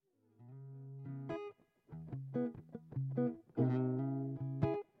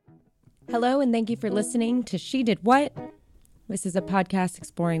Hello, and thank you for listening to She Did What? This is a podcast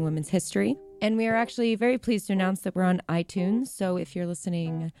exploring women's history. And we are actually very pleased to announce that we're on iTunes. So if you're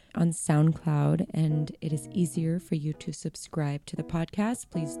listening on SoundCloud and it is easier for you to subscribe to the podcast,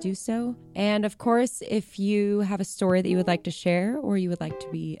 please do so. And of course, if you have a story that you would like to share or you would like to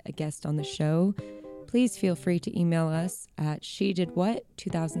be a guest on the show, please feel free to email us at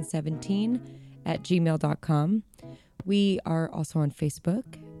shedidwhat2017@gmail.com. We are also on Facebook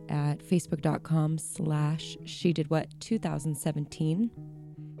at facebook.com/shedidwhat2017.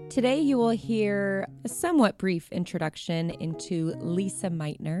 Today you will hear a somewhat brief introduction into Lise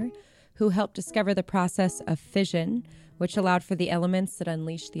Metiner, who helped discover the process of fission, which allowed for the elements that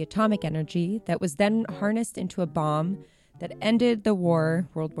unleashed the atomic energy that was then harnessed into a bomb that ended the war,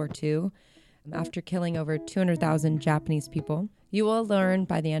 World War II, after killing over 200,000 Japanese people. You will learn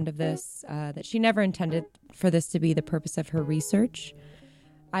by the end of this that she never intended for this to be the purpose of her research.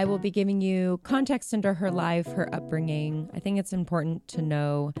 I will be giving you context into her life, her upbringing. I think it's important to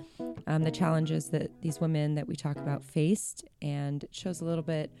know the challenges that these women that we talk about faced, and it shows a little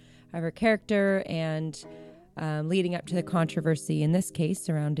bit of her character and leading up to the controversy in this case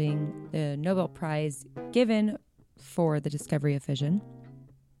surrounding the Nobel Prize given for the discovery of fission.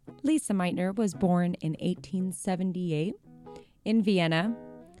 Lise Metiner was born in 1878 in Vienna.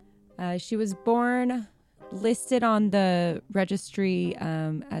 She was born listed on the registry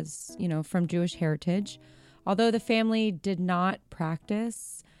as, from Jewish heritage. Although the family did not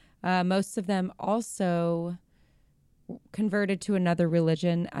practice, most of them also converted to another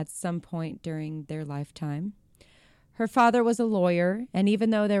religion at some point during their lifetime. Her father was a lawyer, and even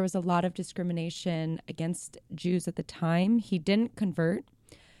though there was a lot of discrimination against Jews at the time, he didn't convert,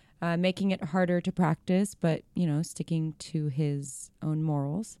 making it harder to practice, but, sticking to his own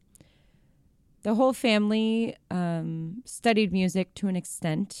morals. The whole family studied music to an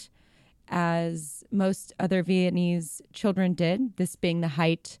extent, as most other Viennese children did, this being the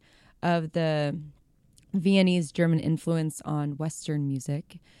height of the Viennese German influence on Western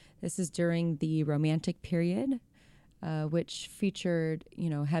music. This is during the Romantic period, which featured,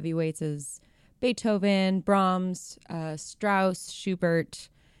 heavyweights as Beethoven, Brahms, Strauss, Schubert,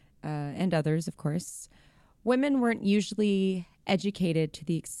 and others, of course. Women weren't usually educated to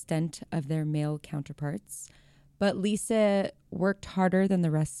the extent of their male counterparts, but Lise worked harder than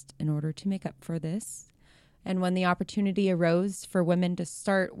the rest in order to make up for this. And when the opportunity arose for women to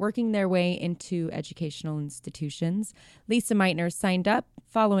start working their way into educational institutions, Lise Metiner signed up,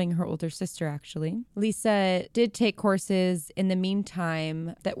 following her older sister, actually. Lise did take courses in the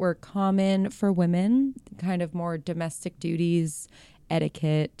meantime that were common for women, kind of more domestic duties,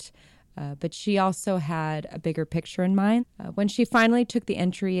 etiquette, but she also had a bigger picture in mind. When she finally took the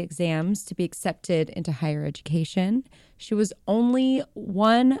entry exams to be accepted into higher education, she was only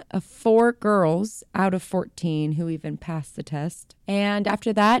one of 4 girls out of 14 who even passed the test. And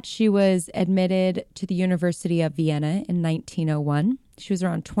after that, she was admitted to the University of Vienna in 1901. She was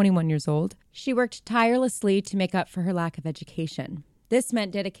around 21 years old. She worked tirelessly to make up for her lack of education. This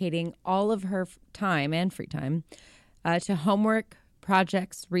meant dedicating all of her time and free time to homework,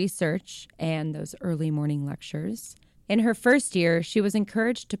 projects, research, and those early morning lectures. In her first year, she was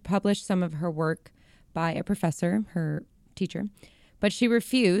encouraged to publish some of her work by a professor, her teacher, but she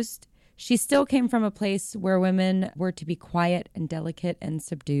refused. She still came from a place where women were to be quiet and delicate and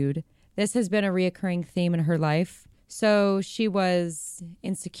subdued. This has been a reoccurring theme in her life, so she was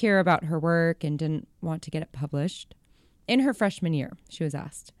insecure about her work and didn't want to get it published. In her freshman year, she was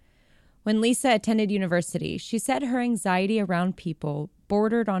asked, when Lise attended university, she said her anxiety around people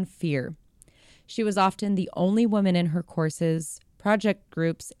bordered on fear. She was often the only woman in her courses, project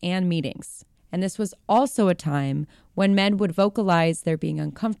groups, and meetings. And this was also a time when men would vocalize their being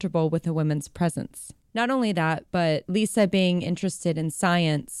uncomfortable with a woman's presence. Not only that, but Lise being interested in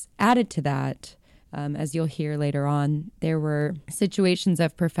science added to that. As you'll hear later on, there were situations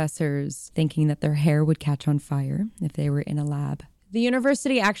of professors thinking that their hair would catch on fire if they were in a lab. The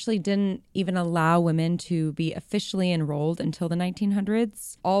university actually didn't even allow women to be officially enrolled until the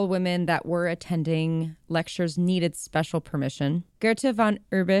 1900s. All women that were attending lectures needed special permission. Goethe von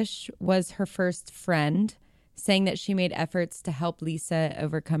Urbisch was her first friend, saying that she made efforts to help Lise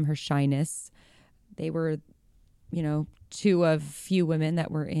overcome her shyness. They were, 2 of few women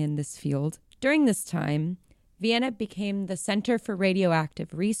that were in this field. During this time, Vienna became the center for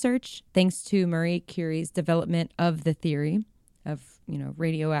radioactive research, thanks to Marie Curie's development of the theory of,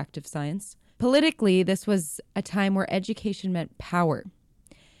 radioactive science. Politically, this was a time where education meant power,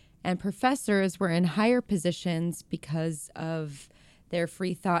 and professors were in higher positions because of their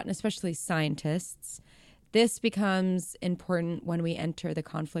free thought, and especially scientists. This becomes important when we enter the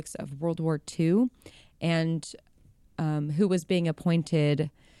conflicts of World War II and who was being appointed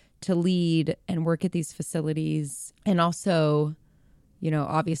to lead and work at these facilities. And also,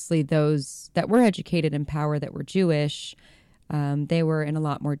 obviously those that were educated in power that were Jewish, they were in a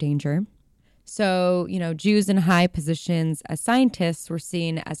lot more danger. So, Jews in high positions as scientists were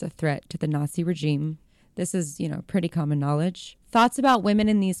seen as a threat to the Nazi regime. This is, pretty common knowledge. Thoughts about women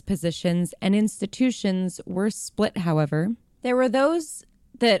in these positions and institutions were split, however. There were those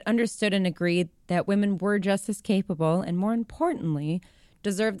that understood and agreed that women were just as capable and, more importantly,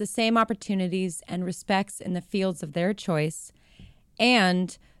 deserved the same opportunities and respects in the fields of their choice,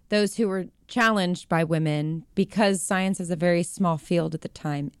 and those who were challenged by women because science is a very small field at the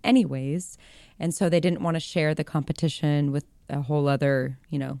time anyways, and so they didn't want to share the competition with a whole other,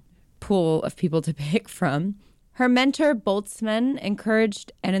 pool of people to pick from. Her mentor, Boltzmann,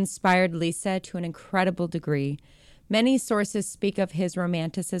 encouraged and inspired Lise to an incredible degree. Many sources speak of his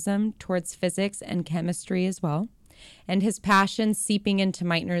romanticism towards physics and chemistry as well, and his passion seeping into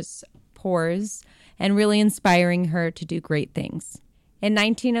Meitner's pores and really inspiring her to do great things. In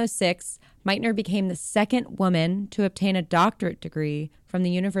 1906, Meitner became the second woman to obtain a doctorate degree from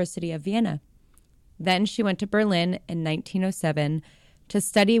the University of Vienna. Then she went to Berlin in 1907 to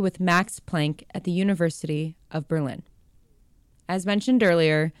study with Max Planck at the University of Berlin. As mentioned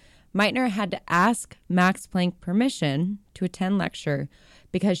earlier, Meitner had to ask Max Planck permission to attend lecture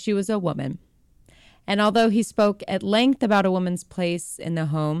because she was a woman. And although he spoke at length about a woman's place in the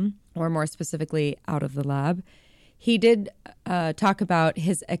home, or more specifically out of the lab, he did talk about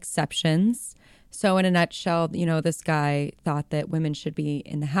his exceptions. So in a nutshell, this guy thought that women should be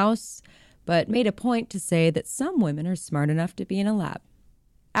in the house, but made a point to say that some women are smart enough to be in a lab.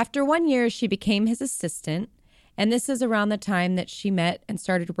 After 1 year, she became his assistant, and this is around the time that she met and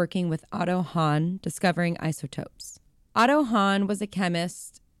started working with Otto Hahn, discovering isotopes. Otto Hahn was a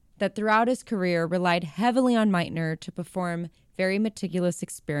chemist that throughout his career relied heavily on Meitner to perform very meticulous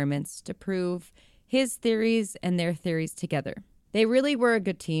experiments to prove his theories and their theories together. They really were a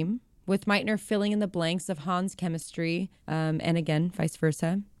good team, with Meitner filling in the blanks of Hahn's chemistry, and again, vice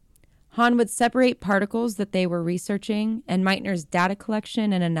versa. Hahn would separate particles that they were researching, and Meitner's data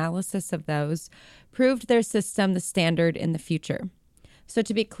collection and analysis of those proved their system the standard in the future. So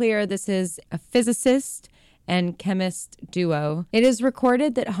to be clear, this is a physicist and chemist duo. It is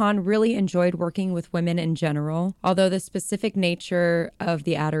recorded that Hahn really enjoyed working with women in general, although the specific nature of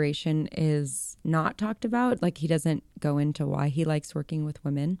the adoration is not talked about. Like, he doesn't go into why he likes working with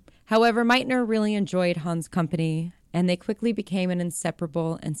women. However, Meitner really enjoyed Hahn's company, and they quickly became an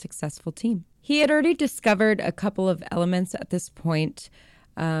inseparable and successful team. He had already discovered a couple of elements at this point,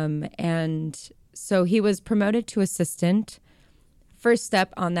 and so he was promoted to assistant, first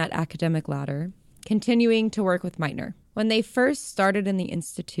step on that academic ladder, continuing to work with Meitner. When they first started in the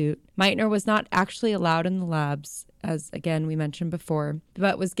institute, Meitner was not actually allowed in the labs, as again we mentioned before,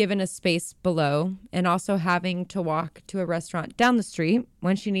 but was given a space below and also having to walk to a restaurant down the street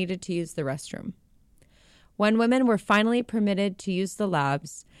when she needed to use the restroom. When women were finally permitted to use the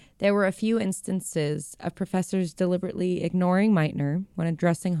labs, there were a few instances of professors deliberately ignoring Meitner when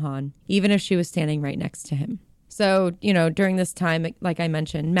addressing Hahn, even if she was standing right next to him. So, during this time, like I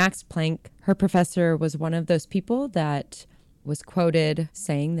mentioned, Max Planck, her professor, was one of those people that was quoted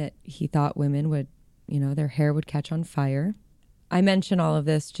saying that he thought women would, their hair would catch on fire. I mention all of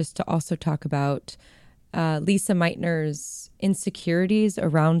this just to also talk about Lise Meitner's insecurities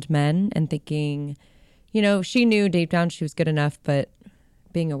around men and thinking, she knew deep down she was good enough, but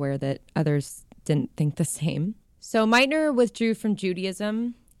being aware that others didn't think the same. So Meitner withdrew from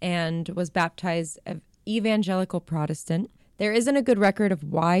Judaism and was baptized evangelical Protestant. There isn't a good record of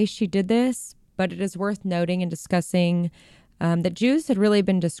why she did this, but it is worth noting and discussing that Jews had really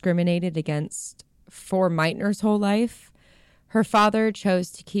been discriminated against for Meitner's whole life. Her father chose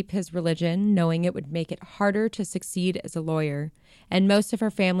to keep his religion, knowing it would make it harder to succeed as a lawyer, and most of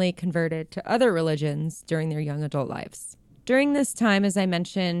her family converted to other religions during their young adult lives. During this time, as I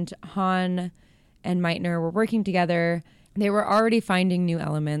mentioned, Hahn and Meitner were working together. They were already finding new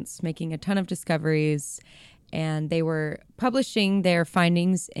elements, making a ton of discoveries, and they were publishing their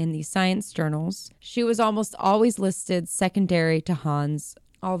findings in the science journals. She was almost always listed secondary to Hahn's,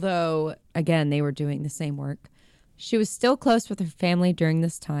 although, again, they were doing the same work. She was still close with her family during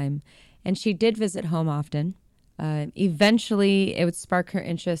this time, and she did visit home often. Eventually, it would spark her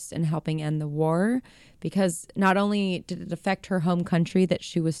interest in helping end the war, because not only did it affect her home country that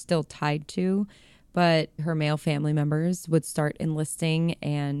she was still tied to, but her male family members would start enlisting,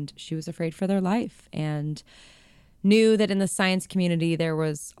 and she was afraid for their life. And knew that in the science community there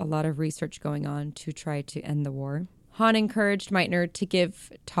was a lot of research going on to try to end the war. Hahn encouraged Meitner to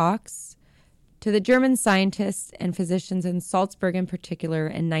give talks to the German scientists and physicians in Salzburg in particular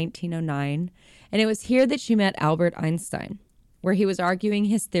in 1909, and it was here that she met Albert Einstein, where he was arguing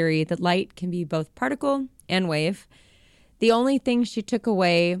his theory that light can be both particle and wave. The only thing she took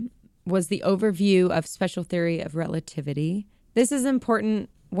away was the overview of special theory of relativity. This is important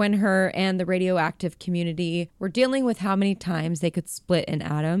when her and the radioactive community were dealing with how many times they could split an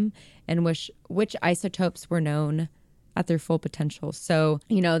atom and which isotopes were known at their full potential. So,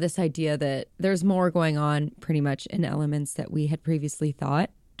 this idea that there's more going on pretty much in elements that we had previously thought.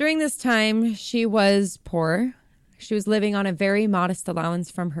 During this time, she was poor. She was living on a very modest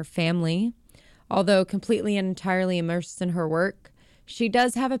allowance from her family. Although completely and entirely immersed in her work, she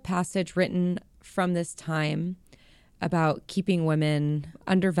does have a passage written from this time about keeping women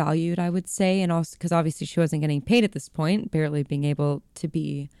undervalued, I would say, and also because obviously she wasn't getting paid at this point, barely being able to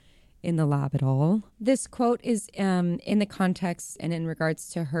be in the lab at all. This quote is in the context and in regards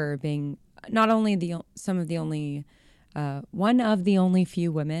to her being not only one of the only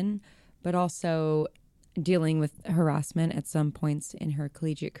few women, but also dealing with harassment at some points in her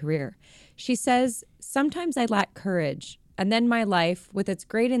collegiate career. She says, "Sometimes I lack courage, and then my life, with its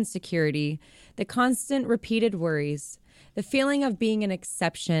great insecurity, the constant repeated worries, the feeling of being an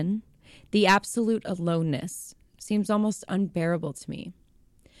exception, the absolute aloneness, seems almost unbearable to me.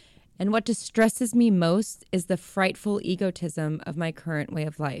 And what distresses me most is the frightful egotism of my current way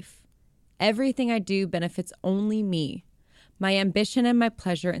of life. Everything I do benefits only me, my ambition and my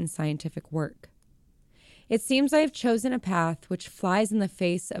pleasure in scientific work. It seems I have chosen a path which flies in the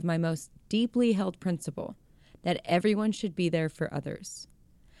face of my most deeply held principle, that everyone should be there for others.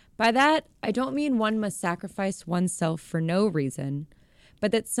 By that, I don't mean one must sacrifice oneself for no reason,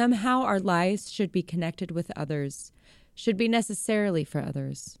 but that somehow our lives should be connected with others, should be necessarily for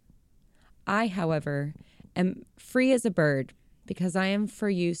others. I, however, am free as a bird, because I am for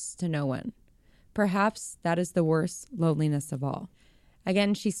use to no one. Perhaps that is the worst loneliness of all."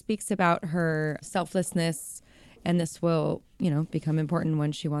 Again, she speaks about her selflessness, and this will, become important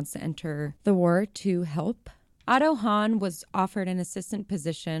when she wants to enter the war to help. Otto Hahn was offered an assistant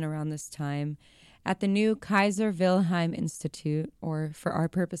position around this time at the new Kaiser Wilhelm Institute, or for our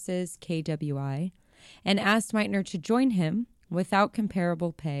purposes, KWI, and asked Meitner to join him without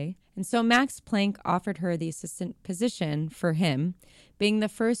comparable pay. And so Max Planck offered her the assistant position for him, being the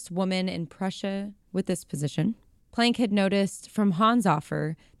first woman in Prussia with this position. Planck had noticed from Hahn's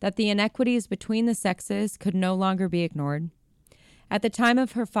offer that the inequities between the sexes could no longer be ignored. At the time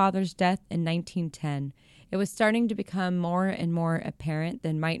of her father's death in 1910, it was starting to become more and more apparent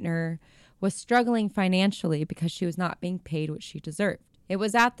that Meitner was struggling financially because she was not being paid what she deserved. It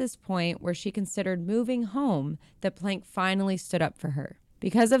was at this point where she considered moving home that Planck finally stood up for her.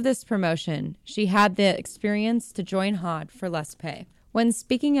 Because of this promotion, she had the experience to join Hahn for less pay. When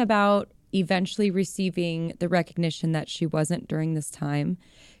speaking about eventually receiving the recognition that she wasn't during this time,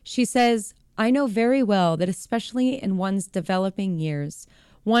 she says, "I know very well that especially in one's developing years,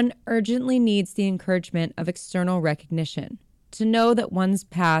 one urgently needs the encouragement of external recognition, to know that one's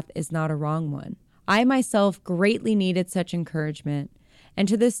path is not a wrong one. I myself greatly needed such encouragement, and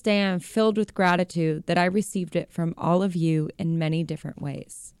to this day I am filled with gratitude that I received it from all of you in many different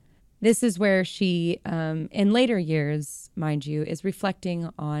ways." This is where she, in later years, mind you, is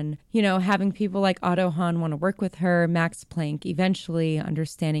reflecting on, having people like Otto Hahn want to work with her, Max Planck eventually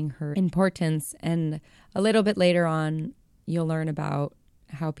understanding her importance. And a little bit later on, you'll learn about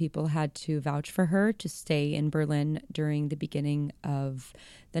how people had to vouch for her to stay in Berlin during the beginning of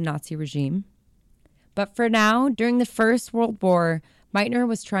the Nazi regime. But for now, during the First World War, Meitner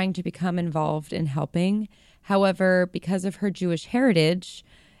was trying to become involved in helping. However, because of her Jewish heritage,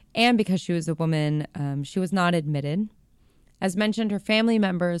 and because she was a woman, she was not admitted. As mentioned, her family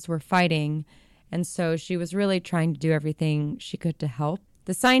members were fighting, and so she was really trying to do everything she could to help.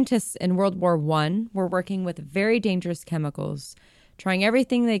 The scientists in World War I were working with very dangerous chemicals, trying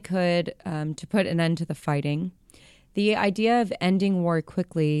everything they could to put an end to the fighting. The idea of ending war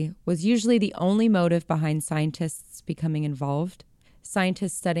quickly was usually the only motive behind scientists becoming involved.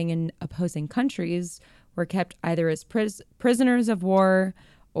 Scientists studying in opposing countries were kept either as prisoners of war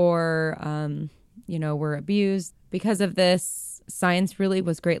or, were abused. Because of this, science really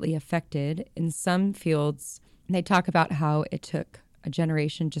was greatly affected. In some fields, they talk about how it took a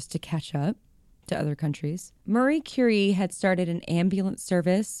generation just to catch up to other countries. Marie Curie had started an ambulance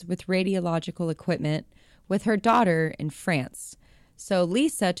service with radiological equipment with her daughter in France. So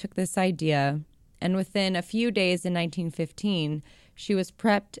Lisa took this idea, and within a few days in 1915, she was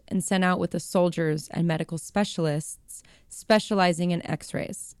prepped and sent out with the soldiers and medical specialists specializing in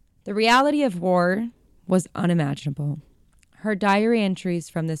x-rays. The reality of war was unimaginable. Her diary entries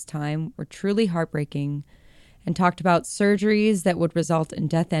from this time were truly heartbreaking and talked about surgeries that would result in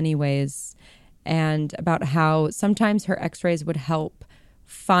death anyways, and about how sometimes her x-rays would help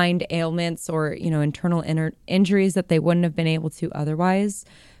find ailments or, internal injuries that they wouldn't have been able to otherwise,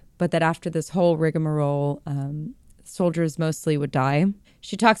 but that after this whole rigmarole, soldiers mostly would die.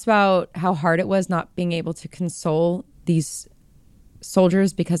 She talks about how hard it was not being able to console these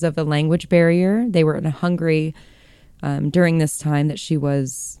soldiers because of the language barrier. They were in Hungary during this time that she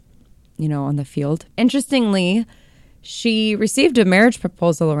was, on the field. Interestingly, she received a marriage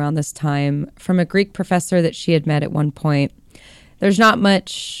proposal around this time from a Greek professor that she had met at one point. There's not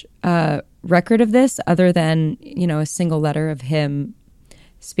much record of this other than, a single letter of him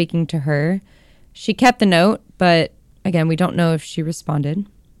speaking to her. She kept the note, but again, we don't know if she responded.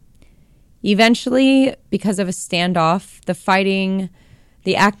 Eventually, because of a standoff,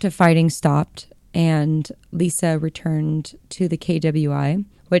 the active fighting stopped, and Lise returned to the KWI,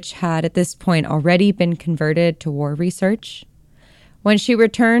 which had at this point already been converted to war research. When she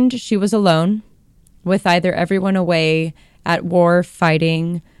returned, she was alone, with either everyone away at war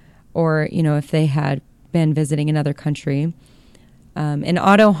fighting or, if they had been visiting another country. In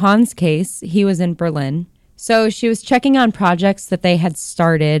Otto Hahn's case, he was in Berlin. So she was checking on projects that they had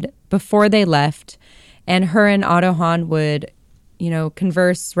started before they left, and her and Otto Hahn would,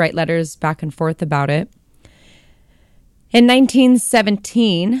 converse, write letters back and forth about it. In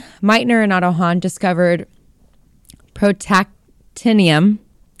 1917, Metiner and Otto Hahn discovered protactinium,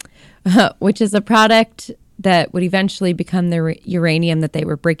 which is a product that would eventually become the uranium that they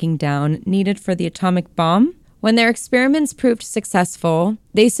were breaking down, needed for the atomic bomb. When their experiments proved successful,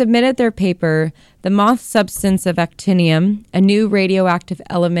 they submitted their paper, The Moth Substance of Actinium, a new radioactive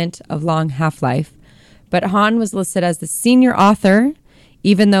element of long half-life. But Hahn was listed as the senior author,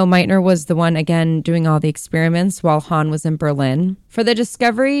 even though Metiner was the one, again, doing all the experiments while Hahn was in Berlin. For the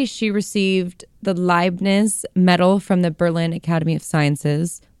discovery, she received the Leibniz Medal from the Berlin Academy of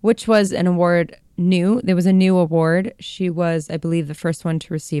Sciences, which was an award new. There was a new award. She was, I believe, the first one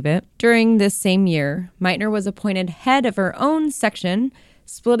to receive it. During this same year, Metiner was appointed head of her own section,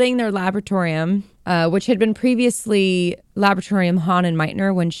 splitting their laboratorium, which had been previously Laboratorium Hahn and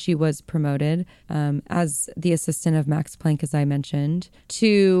Metiner when she was promoted as the assistant of Max Planck, as I mentioned,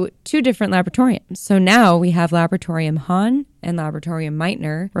 to two different laboratoriums. So now we have Laboratorium Hahn and Laboratorium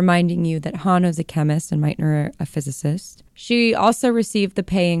Metiner, reminding you that Hahn was a chemist and Metiner a physicist. She also received the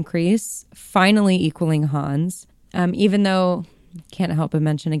pay increase, finally equaling Hahn's, even though, can't help but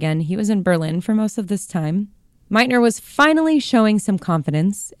mention again, he was in Berlin for most of this time. Metiner was finally showing some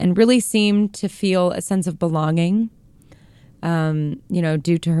confidence and really seemed to feel a sense of belonging,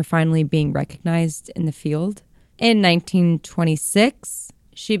 due to her finally being recognized in the field. In 1926,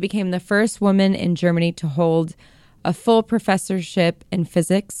 she became the first woman in Germany to hold a full professorship in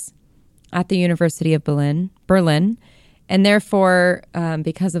physics at the University of Berlin, and therefore,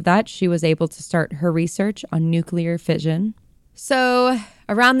 because of that, she was able to start her research on nuclear fission. So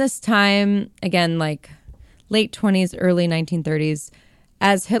around this time, again, late 20s, early 1930s,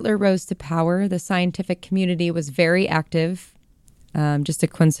 as Hitler rose to power, the scientific community was very active, just a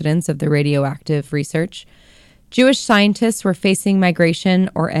coincidence of the radioactive research. Jewish scientists were facing migration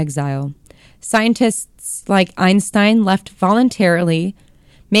or exile. Scientists like Einstein left voluntarily,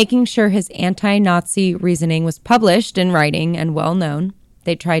 making sure his anti-Nazi reasoning was published in writing and well known.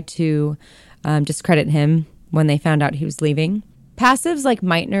 They tried to discredit him when they found out he was leaving. Passives like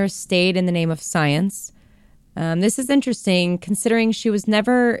Metiner stayed in the name of science. This is interesting considering she was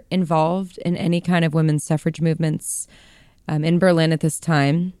never involved in any kind of women's suffrage movements in Berlin at this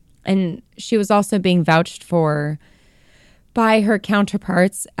time. And she was also being vouched for by her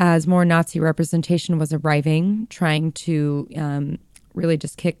counterparts as more Nazi representation was arriving, trying to really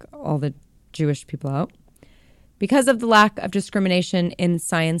just kick all the Jewish people out. Because of the lack of discrimination in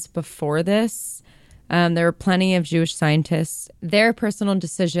science before this, there were plenty of Jewish scientists. Their personal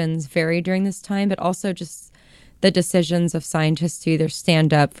decisions varied during this time, but also just the decisions of scientists to either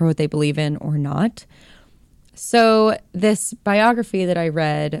stand up for what they believe in or not. So this biography that I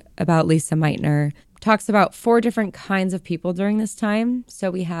read about Lise Metiner talks about 4 different kinds of people during this time. So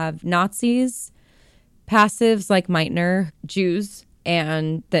we have Nazis, passives like Metiner, Jews,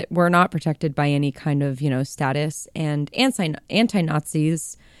 and that were not protected by any kind of, status, and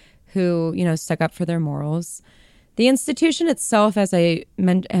anti-Nazis who, stuck up for their morals. The institution itself, as I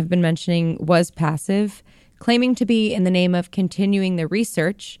have been mentioning, was passive, claiming to be in the name of continuing the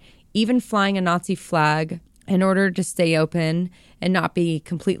research, even flying a Nazi flag in order to stay open and not be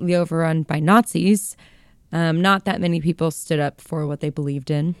completely overrun by Nazis. Not that many people stood up for what they believed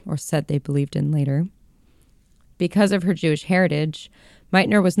in or said they believed in later. Because of her Jewish heritage,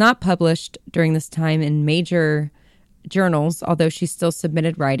 Metiner was not published during this time in major journals, although she still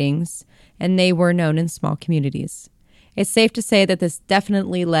submitted writings, and they were known in small communities. It's safe to say that this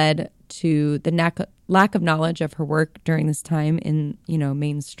definitely led to the lack of knowledge of her work during this time in,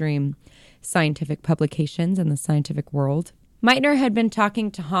 mainstream scientific publications in the scientific world. Metiner had been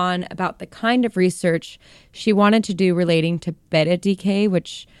talking to Hahn about the kind of research she wanted to do relating to beta decay,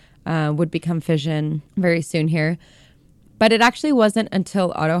 which would become fission very soon here. But it actually wasn't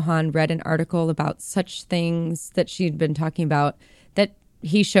until Otto Hahn read an article about such things that she'd been talking about that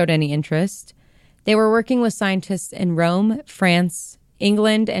he showed any interest. They were working with scientists in Rome, France,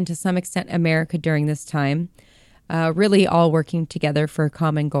 England, and to some extent America during this time, really all working together for a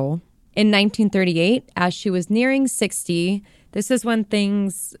common goal. In 1938, as she was nearing 60, this is when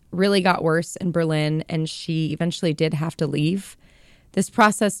things really got worse in Berlin, and she eventually did have to leave. This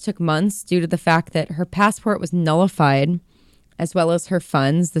process took months due to the fact that her passport was nullified, as well as her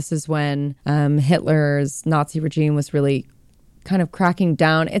funds. This is when Hitler's Nazi regime was really kind of cracking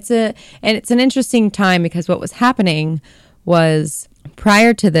down. It's an interesting time because what was happening was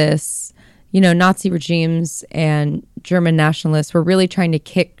prior to this, Nazi regimes and German nationalists were really trying to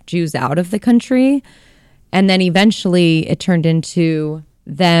kick Jews out of the country. And then eventually it turned into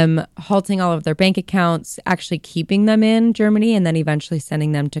them halting all of their bank accounts, actually keeping them in Germany, and then eventually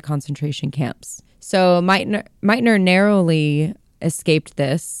sending them to concentration camps. So Metiner narrowly escaped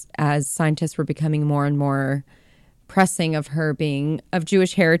this as scientists were becoming more and more pressing of her being of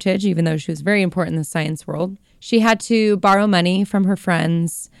Jewish heritage, even though she was very important in the science world. She had to borrow money from her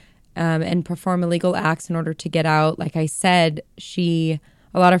friends and perform illegal acts in order to get out. Like I said, a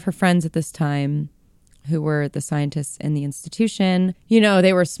lot of her friends at this time, who were the scientists in the institution,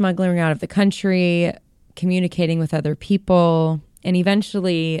 they were smuggling out of the country, communicating with other people, and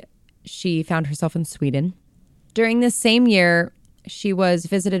eventually she found herself in Sweden. During this same year, she was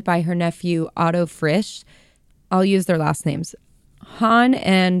visited by her nephew, Otto Frisch. I'll use their last names. Hahn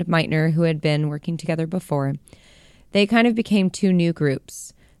and Metiner, who had been working together before, they kind of became two new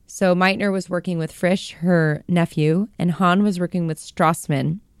groups. So Metiner was working with Frisch, her nephew, and Hahn was working with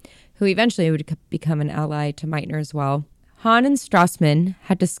Strassmann, who eventually would become an ally to Metiner as well. Hahn and Strassmann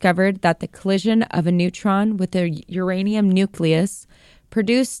had discovered that the collision of a neutron with a uranium nucleus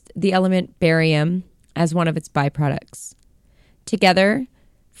produced the element barium as one of its byproducts. Together,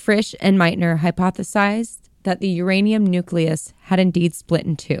 Frisch and Metiner hypothesized that the uranium nucleus had indeed split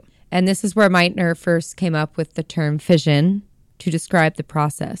in two. And this is where Metiner first came up with the term fission to describe the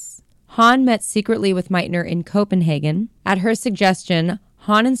process. Hahn met secretly with Metiner in Copenhagen. At her suggestion,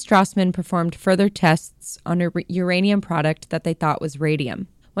 Hahn and Strassmann performed further tests on a uranium product that they thought was radium.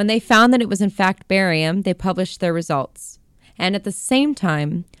 When they found that it was in fact barium, they published their results. And at the same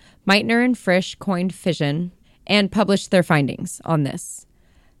time, Metiner and Frisch coined fission and published their findings on this.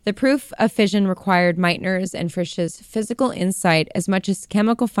 The proof of fission required Meitiner's and Frisch's physical insight as much as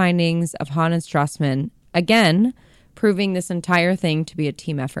chemical findings of Hahn and Strassmann, again, proving this entire thing to be a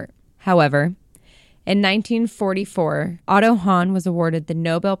team effort. However, in 1944, Otto Hahn was awarded the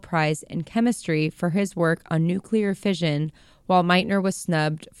Nobel Prize in Chemistry for his work on nuclear fission, while Metiner was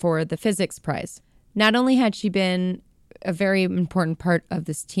snubbed for the Physics Prize. Not only had she been a very important part of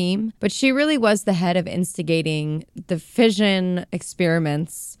this team, but she really was the head of instigating the fission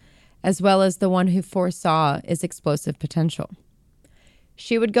experiments, as well as the one who foresaw its explosive potential.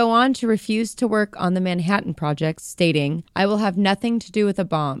 She would go on to refuse to work on the Manhattan Project, stating, "I will have nothing to do with a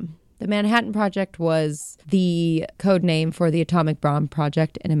bomb." The Manhattan Project was the code name for the atomic bomb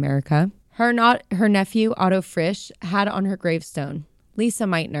project in America. Her nephew, Otto Frisch, had on her gravestone, Lise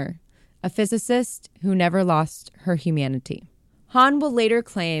Metiner, a physicist who never lost her humanity. Hahn will later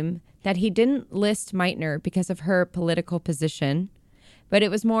claim that he didn't list Metiner because of her political position, but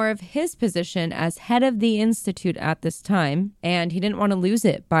it was more of his position as head of the institute at this time, and he didn't want to lose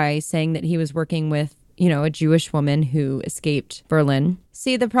it by saying that he was working with, a Jewish woman who escaped Berlin.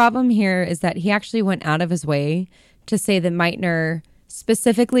 See, the problem here is that he actually went out of his way to say that Metiner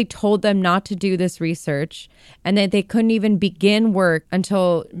specifically told them not to do this research and that they couldn't even begin work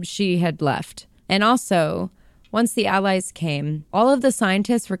until she had left. And also, once the Allies came, all of the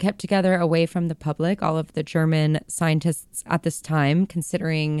scientists were kept together away from the public, all of the German scientists at this time,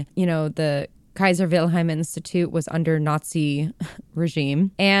 considering, the Kaiser Wilhelm Institute was under Nazi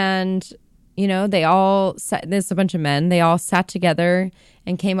regime. And, they all sat, there's a bunch of men, they all sat together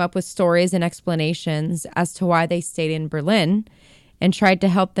and came up with stories and explanations as to why they stayed in Berlin and tried to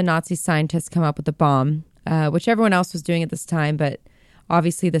help the Nazi scientists come up with a bomb. which everyone else was doing at this time, but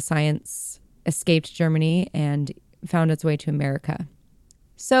obviously the science escaped Germany and found its way to America.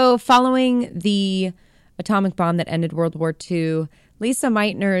 So following the atomic bomb that ended World War II, Lise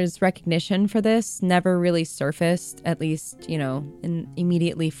Metner's recognition for this never really surfaced, at least,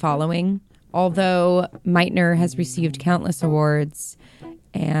 immediately following. Although Metiner has received countless awards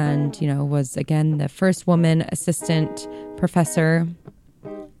and, was again the first woman assistant professor.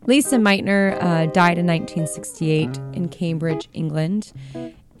 Lise Metiner died in 1968 in Cambridge, England.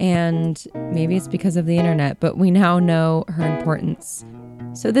 And maybe it's because of the internet, but we now know her importance.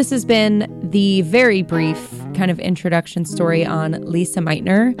 So this has been the very brief kind of introduction story on Lise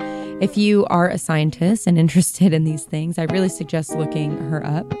Metiner. If you are a scientist and interested in these things, I really suggest looking her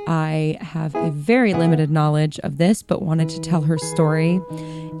up. I have a very limited knowledge of this, but wanted to tell her story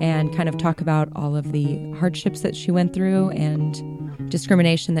and kind of talk about all of the hardships that she went through and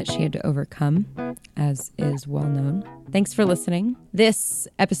discrimination that she had to overcome, as is well known. Thanks for listening. This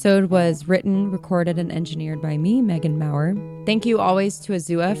episode was written, recorded, and engineered by me, Megan Maurer. Thank you always to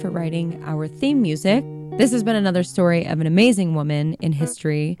Azua for writing our theme music. This has been another story of an amazing woman in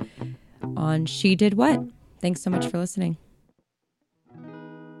history on She Did What. Thanks so much for listening.